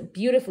glazed,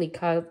 beautifully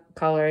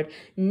colored,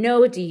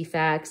 no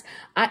defects.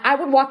 I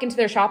would walk into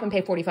their shop and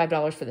pay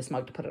 $45 for this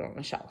mug to put it on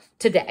a shelf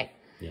today.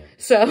 Yeah.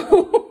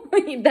 So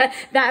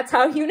that's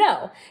how you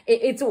know.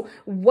 It's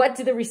what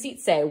do the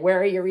receipts say? Where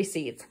are your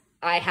receipts?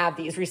 I have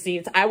these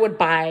receipts. I would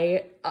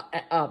buy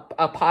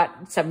a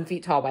pot 7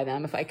 feet tall by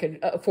them if I could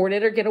afford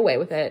it or get away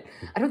with it.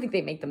 I don't think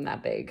they make them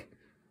that big.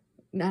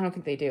 No, I don't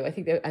think they do. I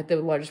think the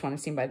largest one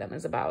I've seen by them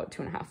is about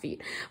 2.5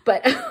 feet.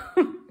 But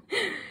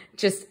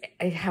just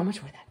how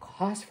much would that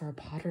cost for a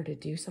potter to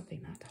do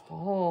something that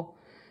tall?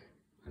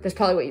 That's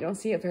probably what you don't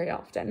see it very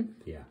often.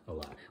 Yeah, a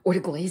lot. Or to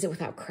glaze it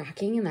without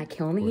cracking in that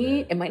kiln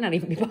heat. It might not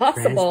even be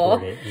possible.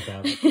 Transport it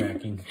without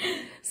cracking.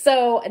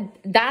 So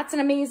that's an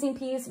amazing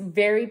piece.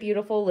 Very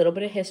beautiful. A little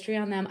bit of history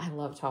on them. I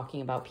love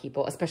talking about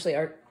people, especially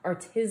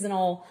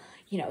artisanal.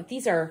 You know,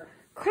 these are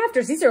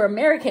crafters. These are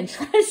American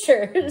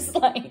treasures.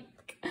 Like,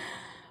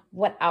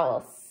 what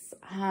else?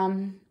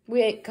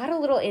 We got a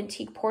little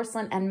antique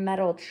porcelain and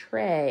metal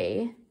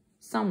tray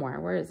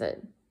somewhere. Where is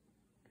it?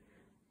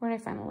 Where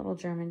did I find a little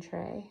German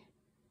tray?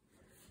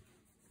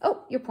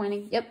 Oh, you're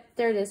pointing. Yep,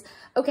 there it is.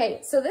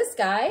 Okay, so this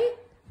guy,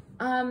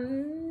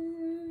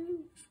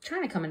 trying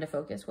to come into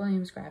focus.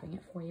 William's grabbing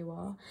it for you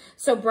all.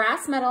 So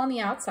brass metal on the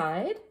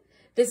outside.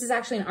 This is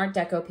actually an Art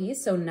Deco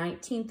piece, so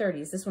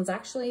 1930s. This one's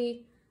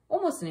actually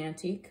almost an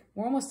antique.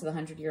 We're almost to the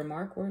 100-year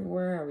mark.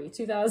 Where are we?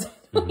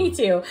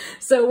 2022.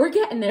 So we're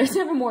getting there.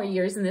 7 more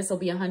years, and this will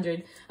be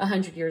 100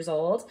 years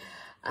old.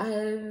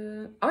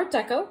 Art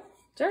Deco.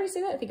 Did I already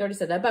say that? I think I already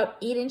said that. About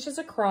 8 inches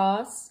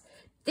across.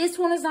 This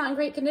one is not in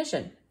great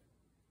condition.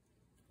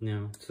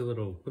 No, it's a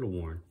little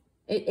worn.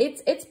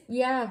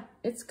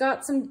 It's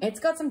got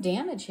some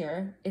damage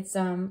here. It's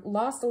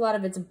lost a lot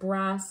of its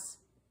brass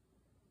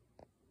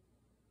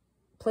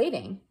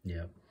plating.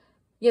 Yeah.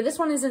 Yeah, this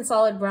one isn't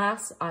solid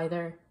brass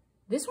either.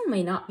 This one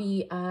may not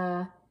be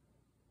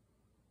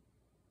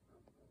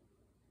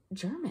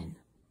German.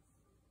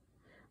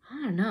 I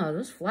don't know,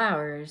 those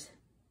flowers.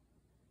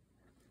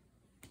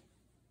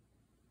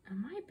 It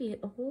might be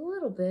a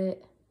little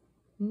bit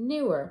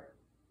newer.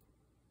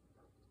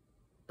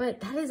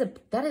 But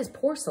that is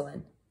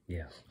porcelain.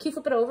 Yeah. Can you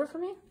flip it over for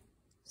me?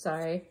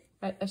 Sorry,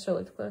 I should have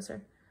looked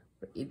closer.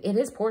 It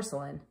is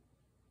porcelain.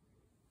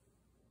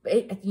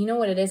 You know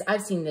what it is?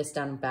 I've seen this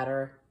done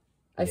better.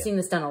 I've seen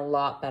this done a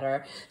lot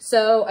better.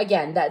 So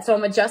again, so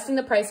I'm adjusting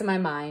the price in my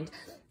mind.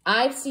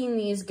 I've seen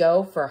these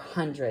go for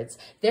hundreds.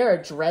 There are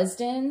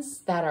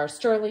Dresdens that are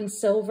sterling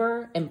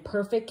silver in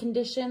perfect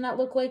condition that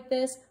look like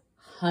this.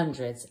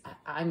 Hundreds.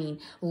 I mean,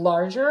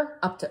 larger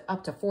up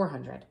to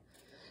 400.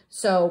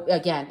 So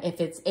again,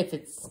 if it's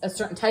a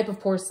certain type of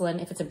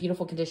porcelain, if it's a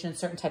beautiful condition,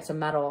 certain types of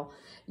metal,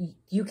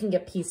 you can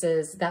get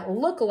pieces that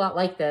look a lot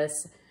like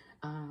this,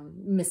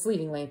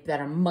 misleadingly, that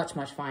are much,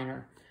 much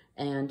finer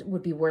and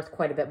would be worth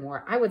quite a bit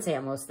more. I would say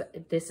almost,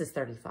 this is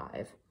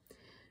 35.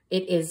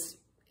 It is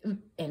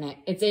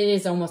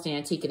almost an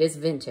antique. It is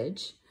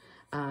vintage.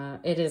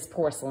 It is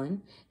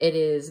porcelain. It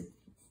is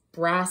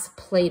brass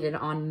plated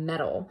on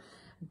metal,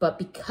 but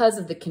because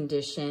of the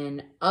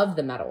condition of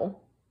the metal,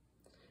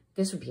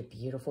 this would be a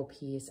beautiful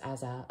piece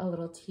as a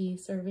little tea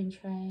serving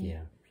tray.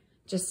 Yeah.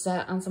 Just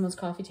set on someone's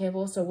coffee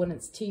table. So when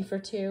it's tea for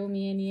two,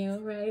 me and you,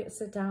 right?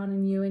 Sit down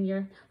and you and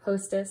your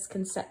hostess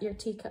can set your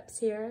teacups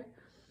here.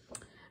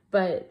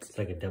 But it's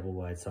like a double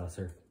wide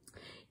saucer.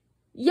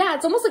 Yeah,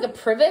 it's almost like a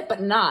privet,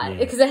 but not,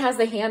 because it has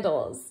the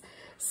handles.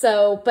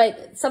 So,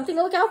 but something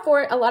to look out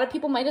for. A lot of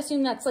people might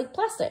assume that's like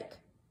plastic.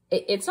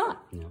 It's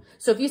not. No.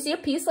 So if you see a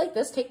piece like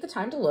this, take the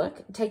time to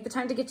look. Take the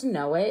time to get to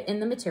know it in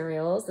the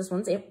materials. This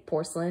one's a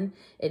porcelain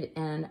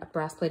and a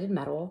brass-plated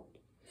metal.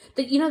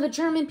 The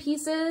German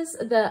pieces,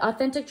 the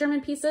authentic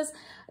German pieces,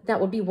 that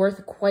would be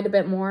worth quite a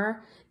bit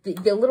more.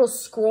 The little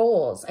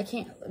scrolls,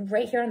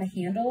 right here on the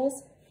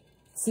handles,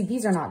 See,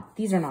 these are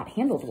not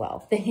handled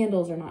well. The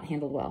handles are not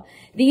handled well.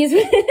 These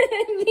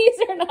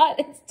these are not.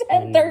 It's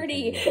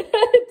 10:30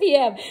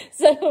 p.m.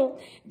 So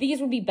these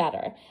would be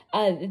better.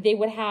 They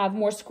would have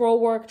more scroll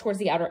work towards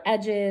the outer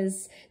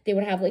edges. They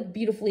would have like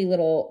beautifully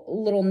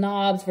little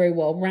knobs, very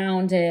well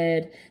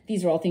rounded.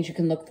 These are all things you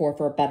can look for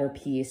a better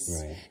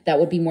piece that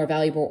would be more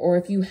valuable. Or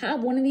if you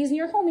have one of these in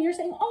your home and you're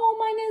saying, oh,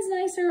 mine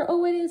is nicer.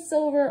 Oh, it is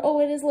silver. Oh,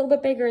 it is a little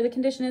bit bigger. The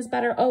condition is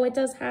better. Oh, it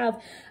does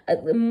have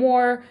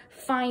more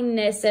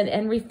fineness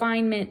and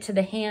refinement to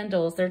the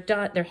handles.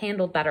 They're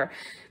handled better.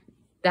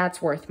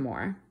 That's worth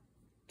more.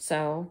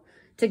 So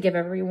to give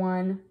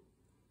everyone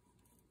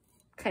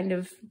kind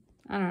of,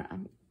 I don't know,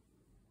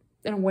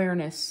 an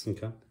awareness,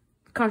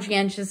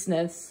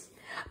 conscientiousness.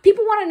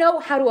 People want to know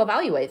how to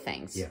evaluate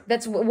things. Yeah.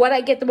 That's what I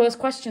get the most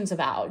questions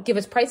about. Give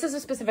us prices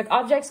of specific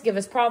objects, give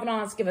us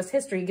provenance, give us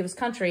history, give us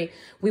country.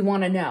 We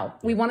want to know.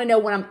 We want to know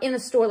when I'm in a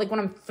store, like when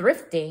I'm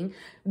thrifting,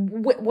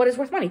 what is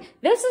worth money.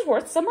 This is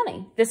worth some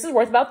money. This is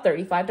worth about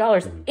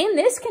 $35 in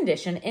this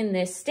condition, in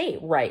this state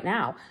right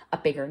now. A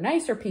bigger,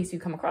 nicer piece you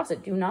come across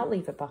it, do not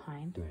leave it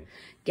behind. Right.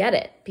 Get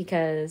it,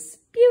 because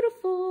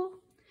beautiful.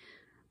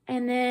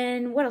 And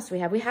then what else do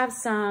we have? We have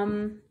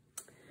some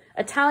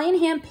Italian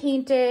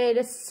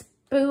hand-painted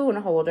spoon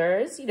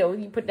holders, you know,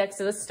 you put next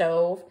to the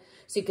stove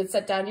so you could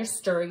set down your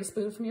stirring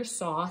spoon from your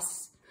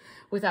sauce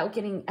without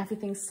getting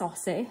everything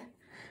saucy,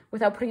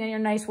 without putting on your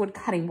nice wood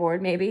cutting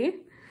board, maybe.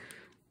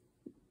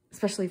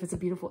 Especially if it's a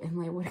beautiful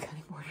inlay wood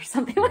cutting board or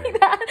something like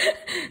that.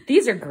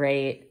 These are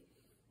great.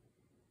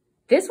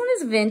 This one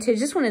is vintage.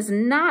 This one is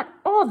not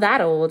all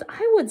that old.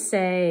 I would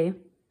say,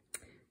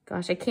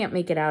 gosh, I can't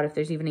make it out if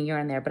there's even a year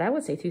in there, but I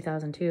would say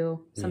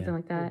 2002, something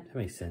like that. That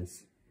makes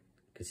sense.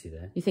 See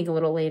that. You think a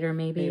little later,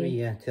 maybe? Maybe,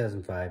 yeah,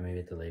 2005, maybe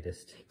at the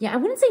latest. Yeah, I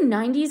wouldn't say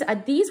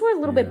 90s. These were a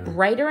little bit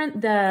brighter.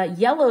 And the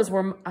yellows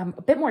were a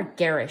bit more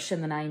garish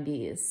in the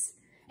 90s.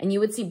 And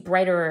you would see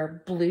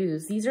brighter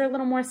blues. These are a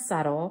little more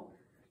subtle.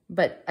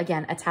 But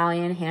again,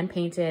 Italian,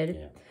 hand-painted.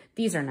 Yeah.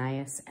 These are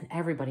nice, and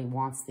everybody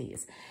wants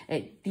these.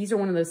 These are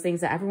one of those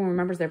things that everyone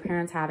remembers their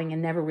parents having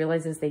and never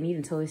realizes they need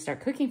until they start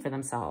cooking for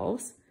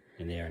themselves.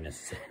 And they are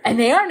necessary. And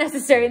they are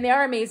necessary, and they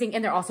are amazing,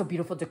 and they're also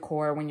beautiful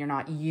decor when you're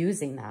not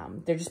using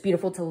them. They're just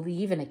beautiful to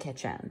leave in a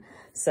kitchen.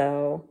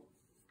 So,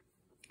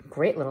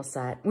 great little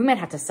set. We might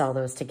have to sell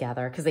those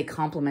together because they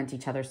complement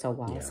each other so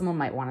well. Yeah. Someone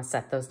might want to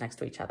set those next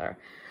to each other.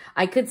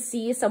 I could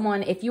see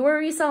someone, if you were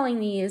reselling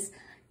these,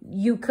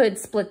 you could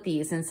split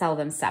these and sell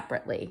them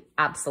separately.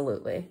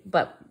 Absolutely.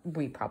 But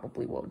we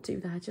probably won't do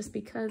that just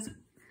because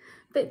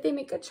they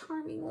make a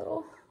charming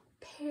little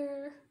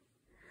pair.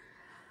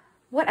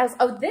 What else?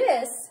 Oh,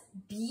 this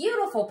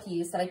beautiful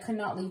piece that I could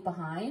not leave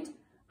behind.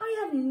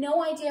 I have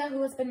no idea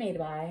who it's been made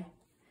by.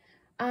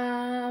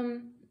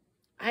 I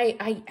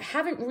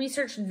haven't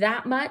researched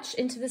that much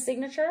into the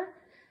signature,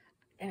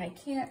 and I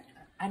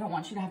don't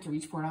want you to have to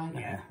reach for it either.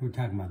 Yeah, we're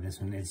talking about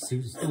this one. It's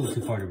still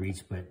too far to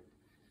reach, but.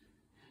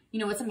 You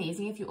know what's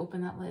amazing? If you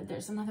open that lid,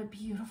 there's another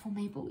beautiful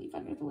maple leaf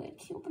under the lid.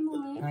 Can you open the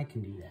lid? I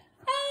can do that.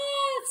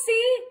 Ah,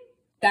 see?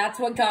 That's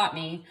what got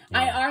me. Yeah.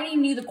 I already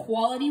knew the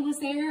quality was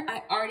there.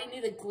 I already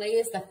knew the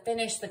glaze, the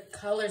finish, the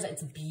colors.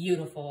 It's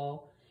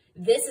beautiful.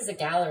 This is a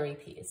gallery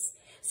piece.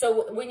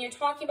 So when you're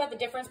talking about the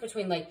difference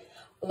between, like,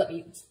 let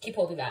me keep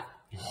holding that,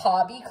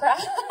 hobby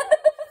craft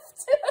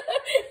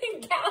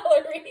and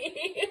gallery.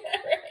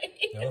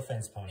 Right? No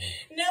offense, Pony.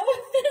 No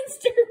offense,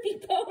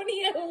 Derpy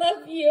Pony. I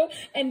love you.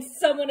 And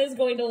someone is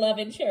going to love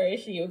and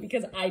cherish you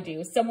because I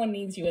do. Someone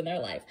needs you in their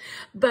life.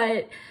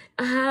 But,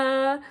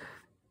 yeah,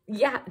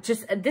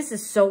 just this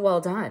is so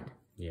well done.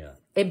 Yeah.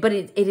 But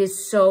it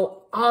is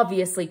so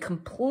obviously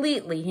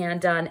completely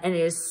hand done, and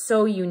it is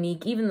so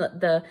unique. Even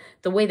the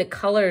way the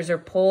colors are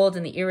pulled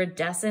and the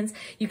iridescence,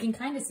 you can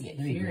kind of see it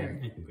here.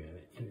 I can grab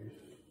it here.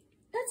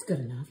 That's good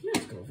enough. You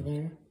don't have to go over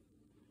there.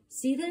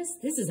 See this?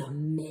 This is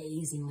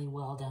amazingly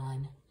well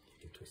done.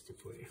 I can twist it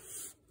for you.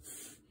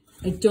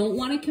 I don't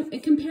want to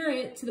compare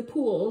it to the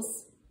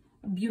pools.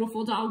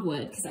 Beautiful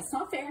dogwood, because that's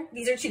not fair.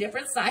 These are two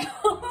different styles.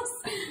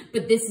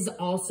 But this is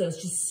also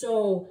just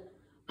so,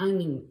 I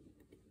mean,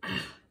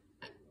 I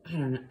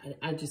don't know.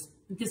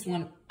 This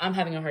one, I'm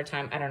having a hard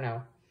time. I don't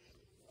know.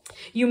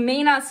 You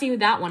may not see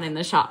that one in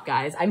the shop,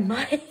 guys. I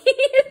might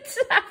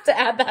have to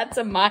add that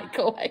to my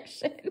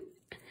collection.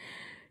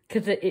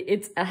 Because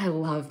I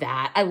love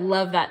that. I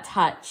love that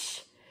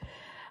touch.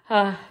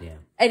 Yeah.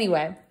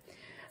 Anyway,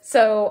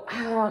 so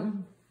I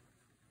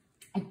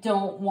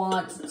don't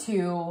want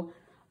to...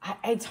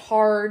 It's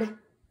hard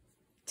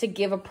to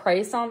give a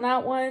price on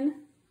that one.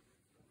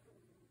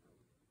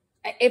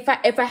 If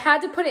I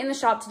had to put it in the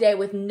shop today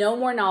with no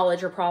more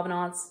knowledge or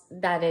provenance,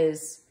 that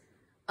is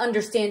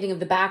understanding of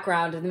the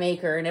background of the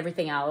maker and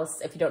everything else.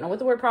 If you don't know what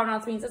the word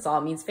provenance means, that's all.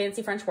 It means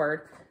fancy French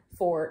word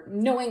for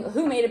knowing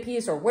who made a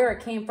piece or where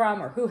it came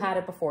from or who had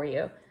it before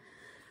you.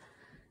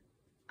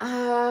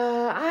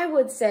 I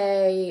would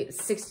say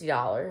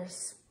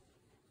 $60.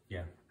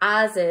 Yeah.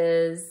 As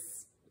is.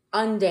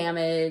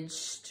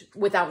 Undamaged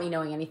without me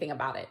knowing anything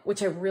about it,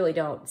 which I really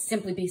don't,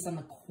 simply based on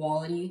the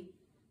quality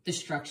the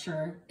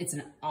structure. It's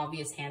an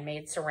obvious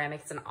handmade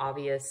ceramic. It's an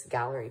obvious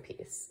gallery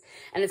piece.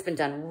 And it's been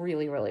done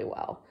really, really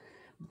well.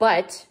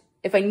 But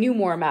if I knew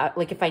more about,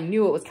 like if I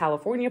knew it was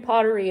California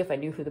pottery, if I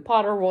knew who the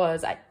potter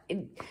was,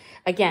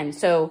 again,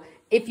 so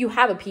if you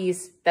have a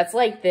piece that's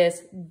like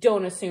this,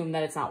 don't assume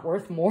that it's not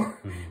worth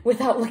more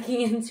without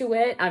looking into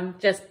it. I'm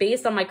just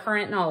based on my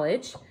current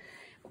knowledge.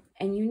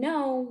 And you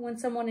know when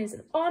someone is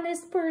an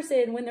honest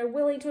person, when they're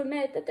willing to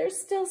admit that they're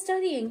still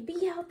studying,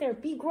 be out there,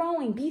 be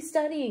growing, be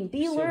studying,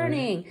 be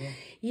learning.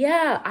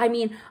 Yeah, I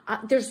mean,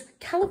 there's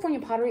California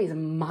pottery is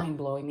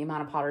mind-blowing, the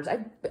amount of potters.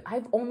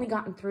 I've only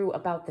gotten through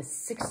about the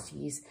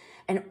 60s,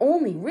 and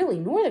only really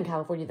Northern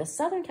California. The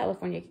Southern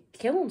California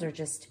kilns are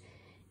just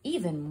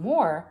even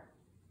more.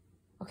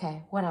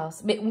 Okay, what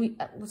else?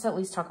 Let's at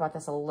least talk about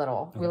this a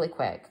little, really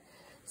quick.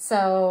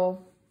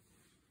 So...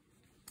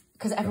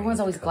 because everyone's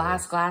always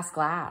glass, glass,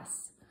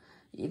 glass.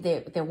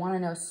 They want to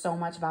know so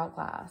much about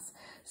glass.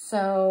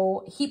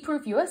 So Heat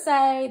Proof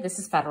USA, this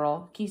is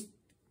federal.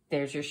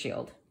 There's your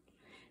shield.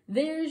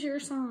 There's your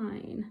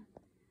sign.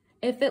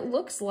 If it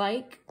looks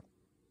like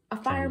a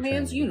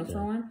fireman's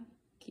uniform.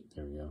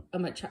 There we go.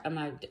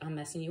 I'm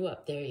messing you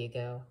up. There you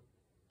go.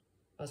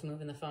 I was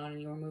moving the phone and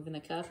you were moving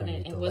the cup and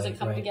it wasn't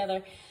coming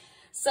together.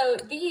 So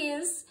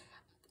these,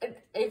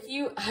 if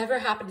you ever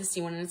happen to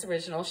see one in its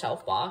original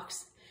shelf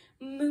box,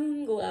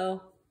 Moon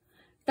Glow.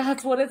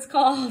 That's what it's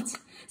called.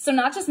 So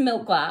not just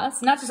milk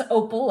glass, not just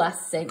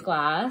opalescent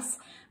glass,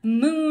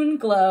 Moon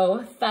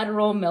Glow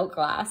federal milk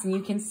glass. And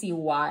you can see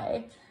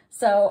why.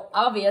 So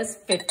obvious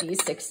 50s,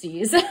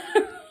 60s.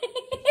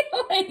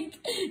 Like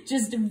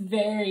just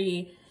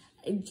very,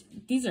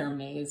 these are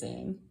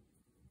amazing.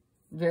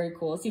 Very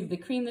cool. See the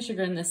cream, the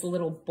sugar in this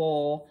little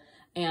bowl.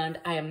 And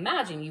I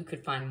imagine you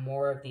could find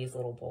more of these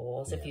little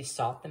bowls if you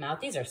sought them out.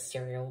 These are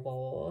cereal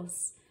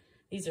bowls.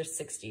 These are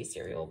 60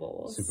 cereal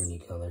bowls. Super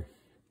neat color.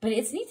 But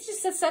it's neat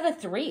just a set of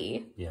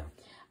 3. Yeah.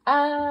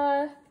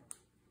 $26,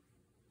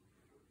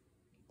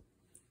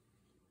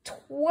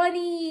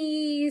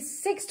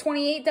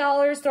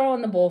 $28, throw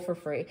in the bowl for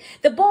free.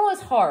 The bowl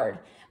is hard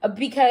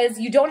because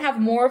you don't have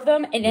more of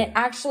them and it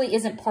actually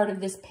isn't part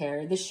of this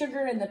pair. The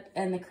sugar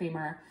and the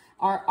creamer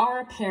are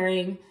a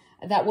pairing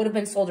that would have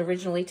been sold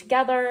originally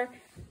together.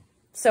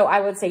 So I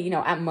would say, you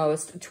know, at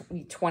most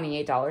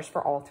 $28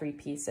 for all 3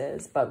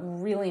 pieces, but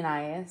really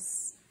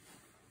nice.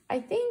 I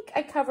think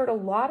I covered a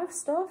lot of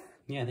stuff.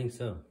 Yeah, I think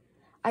so.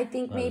 I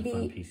think maybe,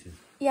 fun pieces.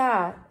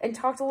 Yeah, and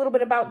talked a little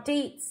bit about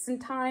dates and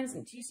times.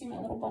 And do you see my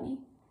little bunny?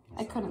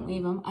 I couldn't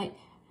leave him. I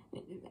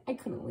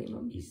couldn't leave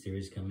him. Easter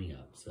is coming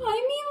up. So I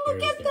mean,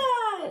 look at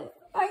that.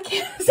 I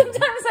can't.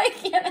 Sometimes I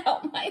can't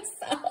help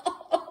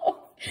myself.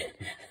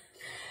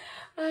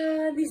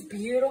 These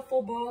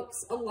beautiful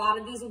books. A lot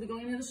of these will be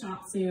going to the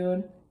shop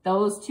soon.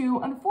 Those 2,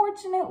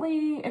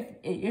 unfortunately,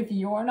 if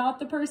you're not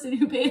the person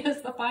who paid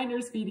us the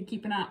finder's fee to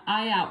keep an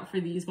eye out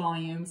for these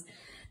volumes,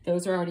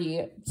 those are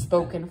already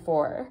spoken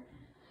for.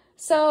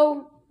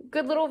 So,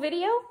 good little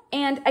video.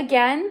 And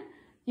again,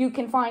 you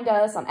can find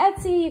us on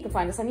Etsy. You can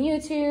find us on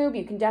YouTube.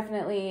 You can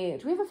definitely,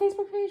 do we have a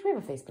Facebook page? We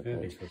have a Facebook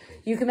page.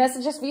 You can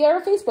message us via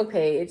our Facebook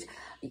page.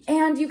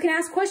 And you can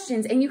ask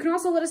questions. And you can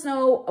also let us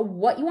know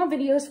what you want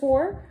videos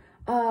for.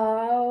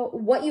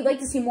 What you'd like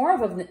to see more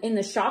of in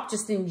the shop,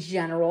 just in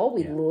general.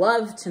 We'd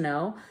love to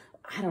know.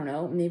 I don't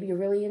know, maybe you're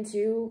really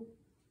into,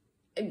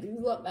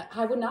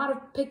 I would not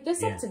have picked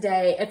this up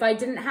today if I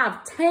didn't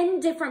have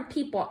 10 different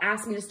people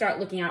ask me to start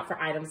looking out for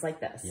items like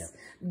this.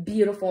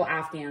 Beautiful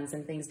Afghans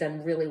and things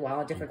done really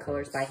well, different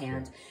colors by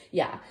hand.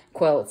 Yeah,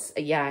 quilts.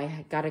 Yeah,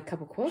 I got a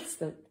couple quilts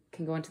that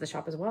can go into the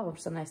shop as well,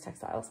 some nice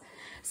textiles.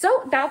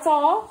 So that's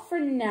all for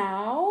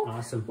now.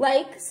 Awesome.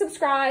 Like,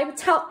 subscribe,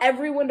 tell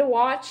everyone to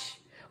watch.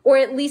 Or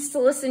at least to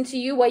listen to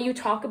you while you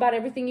talk about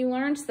everything you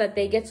learned so that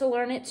they get to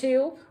learn it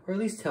too. Or at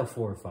least tell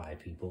 4 or 5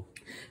 people.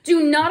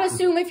 Do not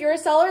assume if you're a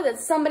seller that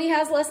somebody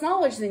has less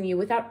knowledge than you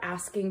without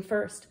asking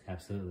first.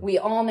 Absolutely. We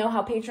all know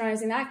how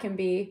patronizing that can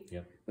be.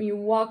 Yep. When you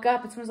walk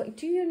up and someone's like,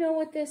 do you know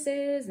what this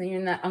is? And then you're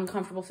in that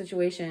uncomfortable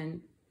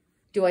situation.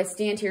 Do I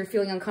stand here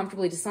feeling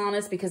uncomfortably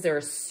dishonest because they're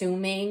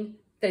assuming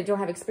that I don't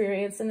have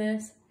experience in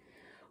this?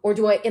 Or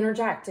do I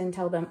interject and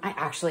tell them I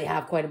actually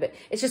have quite a bit?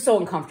 It's just so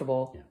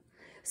uncomfortable. Yeah.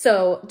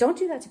 So don't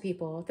do that to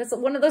people. That's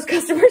one of those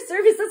customer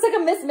service. That's like a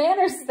Miss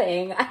Manners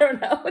thing. I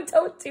don't know.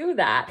 Don't do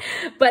that.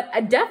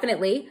 But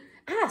definitely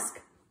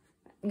ask.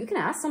 You can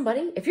ask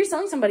somebody. If you're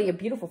selling somebody a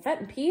beautiful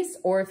Fenton piece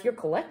or if you're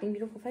collecting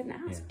beautiful Fenton,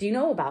 ask. Do you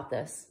know about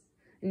this?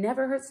 It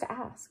never hurts to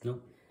ask.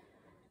 Nope.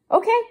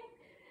 Okay.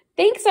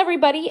 Thanks,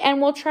 everybody.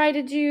 And we'll try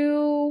to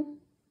do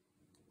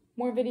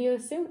more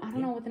videos soon. I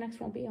don't know what the next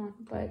one will be on.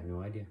 But I have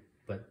no idea.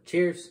 But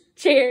cheers.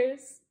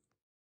 Cheers.